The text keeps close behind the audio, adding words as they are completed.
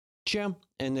Čia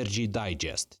Energy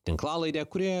Digest, tinklalaidė,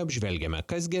 kurioje apžvelgiame,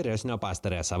 kas geresnio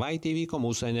pastarąją savaitę įvyko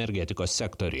mūsų energetikos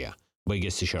sektoriuje.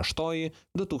 Baigėsi 6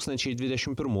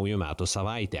 2021 metų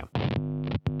savaitė.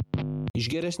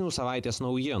 Iš geresnių savaitės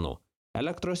naujienų.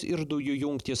 Elektros ir dujų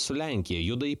jungtys su Lenkija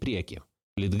juda į priekį.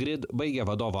 Litgrid baigė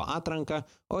vadovo atranką,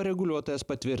 o reguliuotojas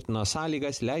patvirtino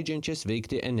sąlygas leidžiančias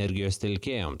veikti energijos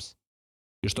telkėjams.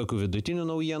 Iš tokių vidutinių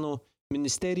naujienų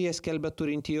ministerija skelbia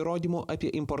turinti įrodymų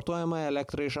apie importuojamą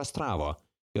elektrą iš Astravo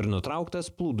ir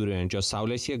nutrauktas plūduriuojančios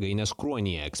saulės jėgainės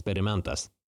Kruonyje eksperimentas.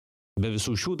 Be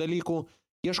visų šių dalykų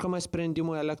ieškoma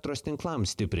sprendimų elektros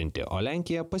tinklams stiprinti, o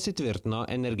Lenkija pasitvirtino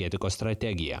energetikos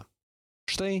strategiją.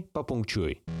 Štai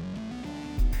papunkčiui.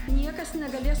 Niekas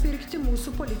negalės pirkti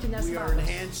mūsų politinės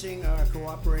valios.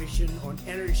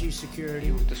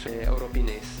 Jungti su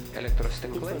europiniais elektros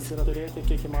tinklais. Tikslas yra turėti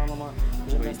kiek įmanoma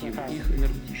žemesnį kainą. Их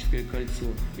энергетическое кольцо.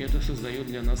 Это создает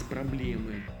для нас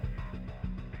проблемы.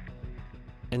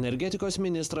 Energetikos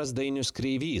ministras Dainius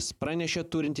Kreivys pranešė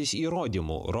turintis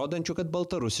įrodymų, rodančių, kad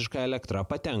baltarusiška elektra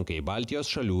patenka į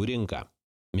Baltijos šalių rinką.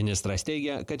 Ministras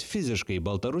teigia, kad fiziškai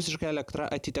baltarusiška elektra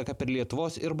atiteka per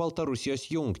Lietuvos ir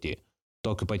Baltarusijos jungtį.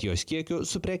 Tokiu pat jos kiekiu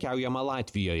suprekiaujama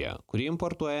Latvijoje, kuri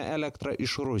importuoja elektrą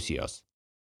iš Rusijos.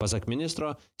 Pasak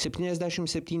ministro,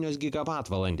 77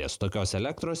 gigavatvalandės tokios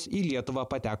elektros į Lietuvą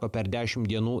pateko per 10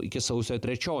 dienų iki sausio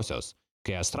 3-osios,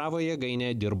 kai Astravo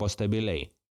jėgainė dirbo stabiliai.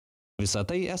 Visą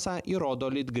tai esą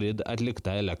įrodo Litgrid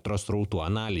atlikta elektros srautų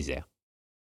analizė.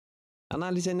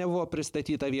 Analizė nebuvo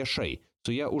pristatyta viešai,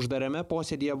 su ją uždarame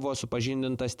posėdėje buvo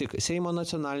supažindintas tik Seimo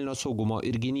nacionalinio saugumo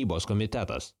ir gynybos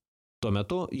komitetas. Tuo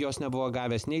metu jos nebuvo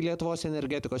gavęs nei Lietuvos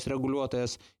energetikos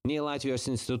reguliuotojas, nei Latvijos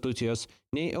institucijos,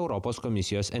 nei Europos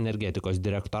komisijos energetikos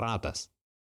direktoratas.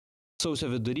 Sausio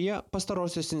viduryje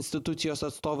pastarosios institucijos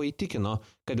atstovai tikino,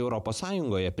 kad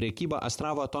ES prekyba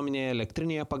Astravo atominėje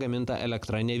elektrinėje pagaminta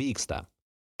elektra nevyksta.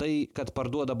 Tai, kad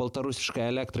parduoda baltarusišką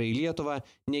elektrą į Lietuvą,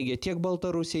 neigia tiek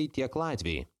Baltarusiai, tiek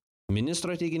Latvijai.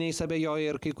 Ministro teiginiais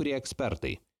abejoja ir kai kurie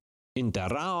ekspertai.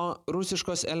 Interrao,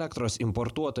 rusiškos elektros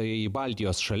importuotojai į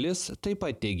Baltijos šalis, taip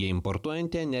pat teigia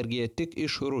importuojanti energiją tik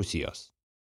iš Rusijos.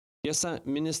 Tiesa,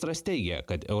 ministras teigia,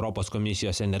 kad Europos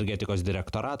komisijos energetikos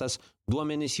direktoratas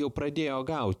duomenys jau pradėjo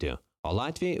gauti, o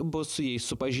Latvijai bus su jais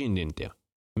supažindinti.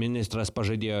 Ministras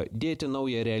pažadėjo dėti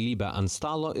naują realybę ant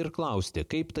stalo ir klausti,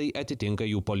 kaip tai atitinka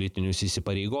jų politinius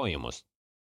įsipareigojimus.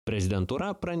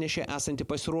 Prezidentūra pranešė esanti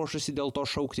pasiruošusi dėl to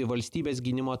šaukti valstybės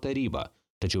gynimo tarybą,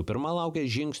 tačiau pirma laukia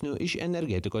žingsnių iš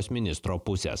energetikos ministro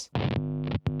pusės.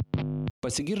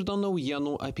 Pasigirdo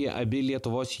naujienų apie abi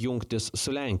Lietuvos jungtis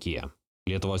su Lenkija.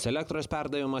 Lietuvos elektros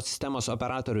perdavimo sistemos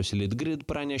operatorius Litgrid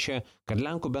pranešė, kad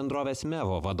Lenkų bendrovės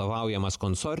MEVO vadovaujamas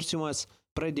konsorciumas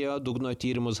pradėjo dugno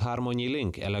tyrimus Harmony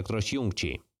Link elektros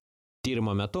jungčiai.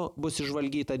 Tyrimo metu bus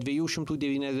išvalgyta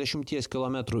 290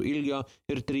 km ilgio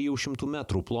ir 300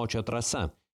 metrų pločio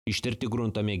trasa, ištirti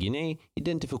grunto mėginiai,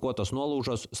 identifikuotos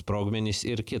nuolaužos, sprogmenys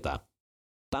ir kita.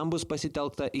 Tam bus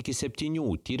pasitelkta iki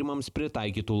 7 tyrimams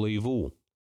pritaikytų laivų.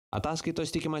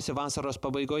 Ataskaitos tikimasi vasaros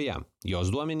pabaigoje,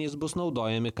 jos duomenys bus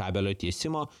naudojami kabelio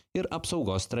tiesimo ir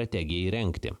apsaugos strategijai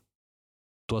rengti.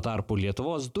 Tuo tarpu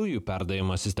Lietuvos dujų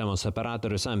perdavimo sistemos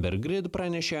operatorius Amber Grid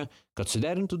pranešė, kad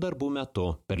suderintų darbų metu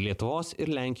per Lietuvos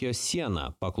ir Lenkijos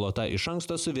sieną paklota iš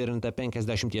anksto suvirinta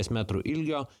 50 metrų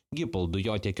ilgio GIPL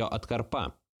dujotiekio atkarpa.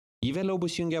 Ji vėliau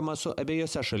bus jungiama su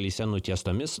abiejose šalyse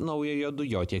nutiestomis naujojo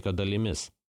dujotiekio dalimis.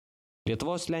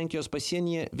 Lietuvos Lenkijos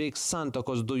pasienyje veiks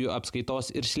Santakos dujų apskaitos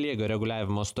ir slėgio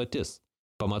reguliavimo stotis.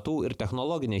 Pamatų ir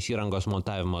technologinės įrangos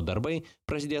montavimo darbai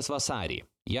prasidės vasarį.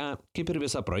 Ja, kaip ir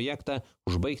visą projektą,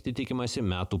 užbaigti tikimasi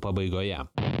metų pabaigoje.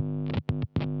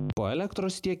 Po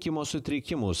elektros tiekimo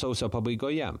sutrikimų sausio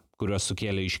pabaigoje, kuriuos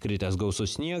sukėlė iškritęs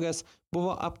gausus sniegas,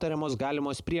 buvo aptariamos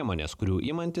galimos priemonės, kurių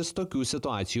imantis tokių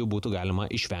situacijų būtų galima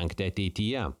išvengti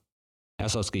ateityje.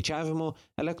 ESO skaičiavimu,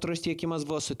 elektros tiekimas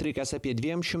buvo sutrikęs apie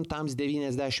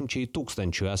 290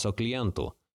 tūkstančių ESO klientų.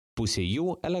 Pusė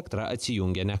jų elektra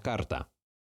atsijungė ne kartą.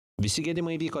 Visi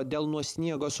gedimai vyko dėl nuo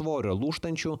sniego svorio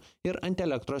lūžtančių ir ant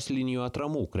elektros linijų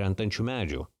atramų krentančių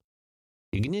medžių.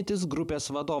 Ignitis grupės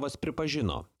vadovas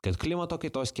pripažino, kad klimato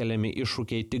kaitos keliami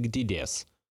iššūkiai tik didės.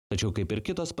 Tačiau kaip ir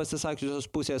kitos pasisakiusios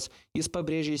pusės, jis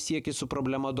pabrėžė siekį su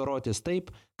problema dorotis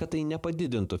taip, kad tai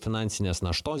nepadidintų finansinės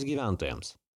naštos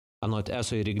gyventojams. Anot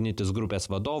ESO ir Ignitis grupės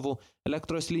vadovų,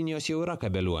 elektros linijos jau yra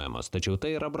kabeliuojamos, tačiau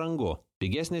tai yra brangu.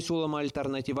 Pigesnė siūloma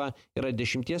alternatyva yra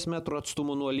 10 metrų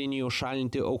atstumų nuo linijų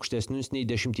šalinti aukštesnius nei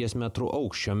 10 metrų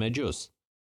aukščio medžius.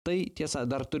 Tai tiesa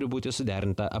dar turi būti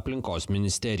suderinta aplinkos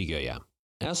ministerijoje.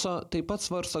 ESO taip pat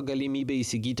svarsto galimybę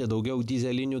įsigyti daugiau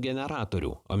dizelinių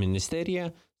generatorių, o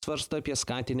ministerija svarsto apie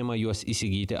skatinimą juos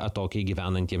įsigyti atokiai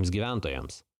gyvenantiems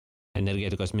gyventojams.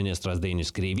 Energetikos ministras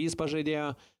Dainius Kreivys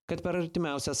pažadėjo, kad per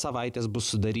artimiausias savaitės bus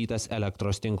sudarytas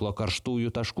elektros tinklo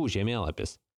karštųjų taškų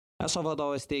žemėlapis. ESO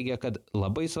vadovas teigia, kad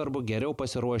labai svarbu geriau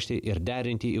pasiruošti ir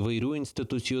derinti įvairių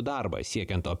institucijų darbą,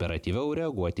 siekiant operatyviau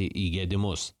reaguoti į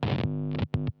gedimus.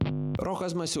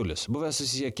 Rokas Masiulis, buvęs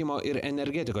susisiekimo ir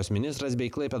energetikos ministras bei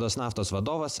Klaipėdos naftos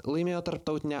vadovas, laimėjo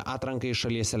tarptautinę atranką į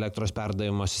šalies elektros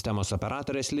perdavimo sistemos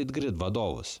operatorės Litgrid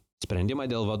vadovus. Sprendimą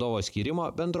dėl vadovo skyrimo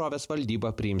bendrovės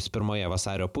valdyba priims 1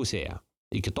 vasario pusėje.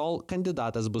 Iki tol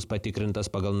kandidatas bus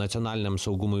patikrintas pagal nacionaliniam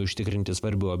saugumui užtikrinti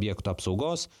svarbių objektų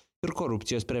apsaugos ir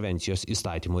korupcijos prevencijos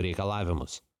įstatymų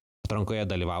reikalavimus. Atrankoje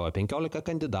dalyvavo 15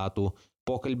 kandidatų,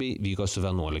 pokalbiai vyko su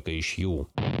 11 iš jų.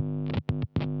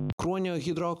 Kruonio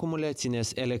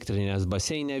hidroakumuliacinės elektrinės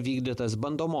baseine vykdytas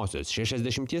bandomosios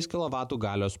 60 kW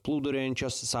galios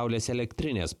plūduriuojančios saulės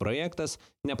elektrinės projektas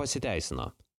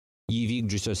nepasiteisino. Jį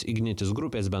vykdžiusios Ignitis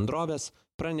grupės bendrovės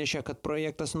pranešė, kad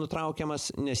projektas nutraukiamas,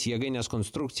 nes jėgainės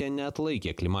konstrukcija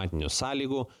neatlaikė klimatinių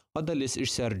sąlygų, o dalis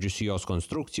išsiardžiusių jos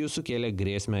konstrukcijų sukėlė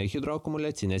grėsmę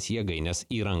hidroakumuliacinės jėgainės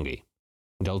įrangai.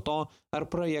 Dėl to, ar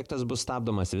projektas bus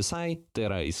stabdomas visai, tai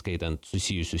yra įskaitant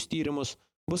susijusius tyrimus,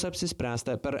 bus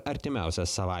apsispręsta per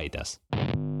artimiausias savaitės.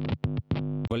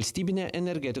 Valstybinė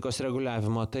energetikos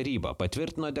reguliavimo taryba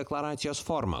patvirtino deklaracijos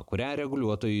formą, kurią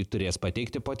reguliuotojai turės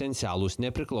pateikti potencialūs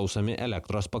nepriklausomi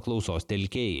elektros paklausos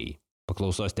telkėjai.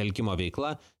 Paklausos telkimo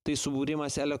veikla – tai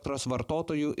subūrimas elektros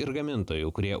vartotojų ir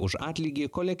gamintojų, kurie už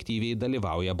atlygį kolektyviai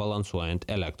dalyvauja balansuojant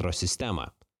elektros sistemą.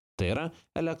 Tai yra,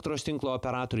 elektros tinklo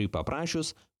operatoriui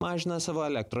paprašius mažina savo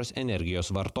elektros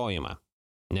energijos vartojimą.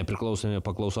 Nepriklausomi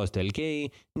paklausos telkėjai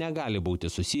negali būti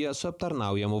susiję su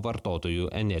aptarnaujamu vartotojų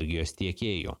energijos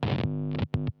tiekėju.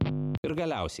 Ir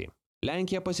galiausiai,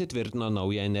 Lenkija pasitvirtino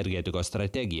naują energetikos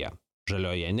strategiją.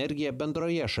 Žalioji energija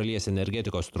bendroje šalies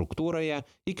energetikos struktūroje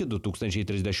iki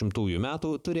 2030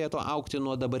 metų turėtų augti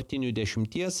nuo dabartinių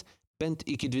 10 bent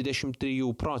iki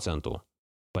 23%.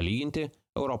 Palyginti,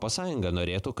 ES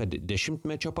norėtų, kad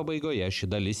dešimtmečio pabaigoje ši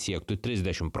dalis siektų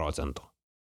 30%.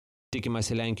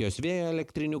 Tikimasi Lenkijos vėjo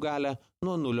elektrinių galę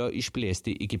nuo 0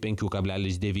 išplėsti iki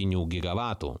 5,9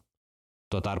 gigavatų.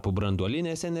 Tuo tarpu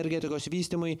branduolinės energetikos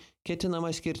vystymui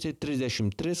ketinama skirti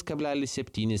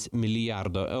 33,7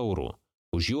 milijardo eurų.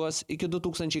 Už juos iki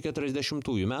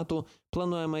 2040 metų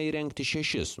planuojama įrengti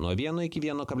 6 nuo 1 iki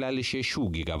 1,6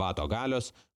 gigavato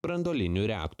galios branduolinių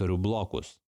reaktorių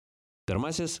blokus.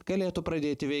 Pirmasis galėtų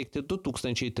pradėti veikti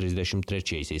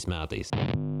 2033 metais.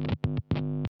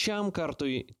 Šiam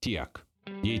kartui tiek.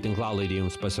 Jei tinklalaidė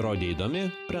jums pasirodė įdomi,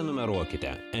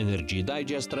 prenumeruokite. Energy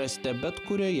Digest rasite bet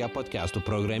kurioje podcastų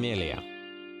programėlėje.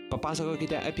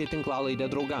 Papasakokite apie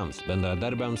tinklalaidę draugams,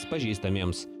 bendradarbiams,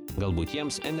 pažįstamiems. Galbūt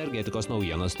jiems energetikos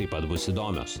naujienos taip pat bus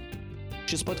įdomios.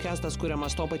 Šis podcastas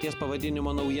kuriamas to paties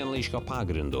pavadinimo naujienlaiškio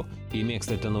pagrindu. Jei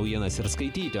mėgstate naujienas ir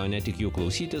skaityti, o ne tik jų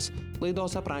klausytis,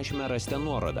 laidos aprašyme rasite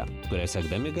nuorodą, kurią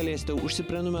sekdami galėsite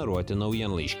užsiprenumeruoti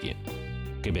naujienlaiškį.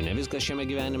 Kaip ir ne viskas šiame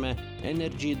gyvenime,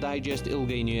 Energy Digest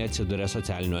ilgainiui atsiduria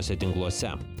socialiniuose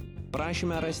tinkluose.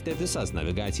 Prašyme rasite visas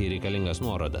navigacijai reikalingas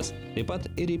nuorodas, taip pat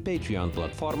ir į Patreon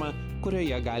platformą,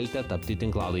 kurioje galite tapti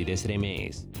tinklalaidės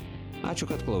rėmėjais. Ačiū,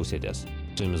 kad klausėtės.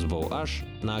 Su jumis buvau aš,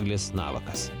 Naglis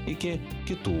Navakas. Iki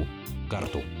kitų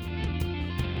kartų.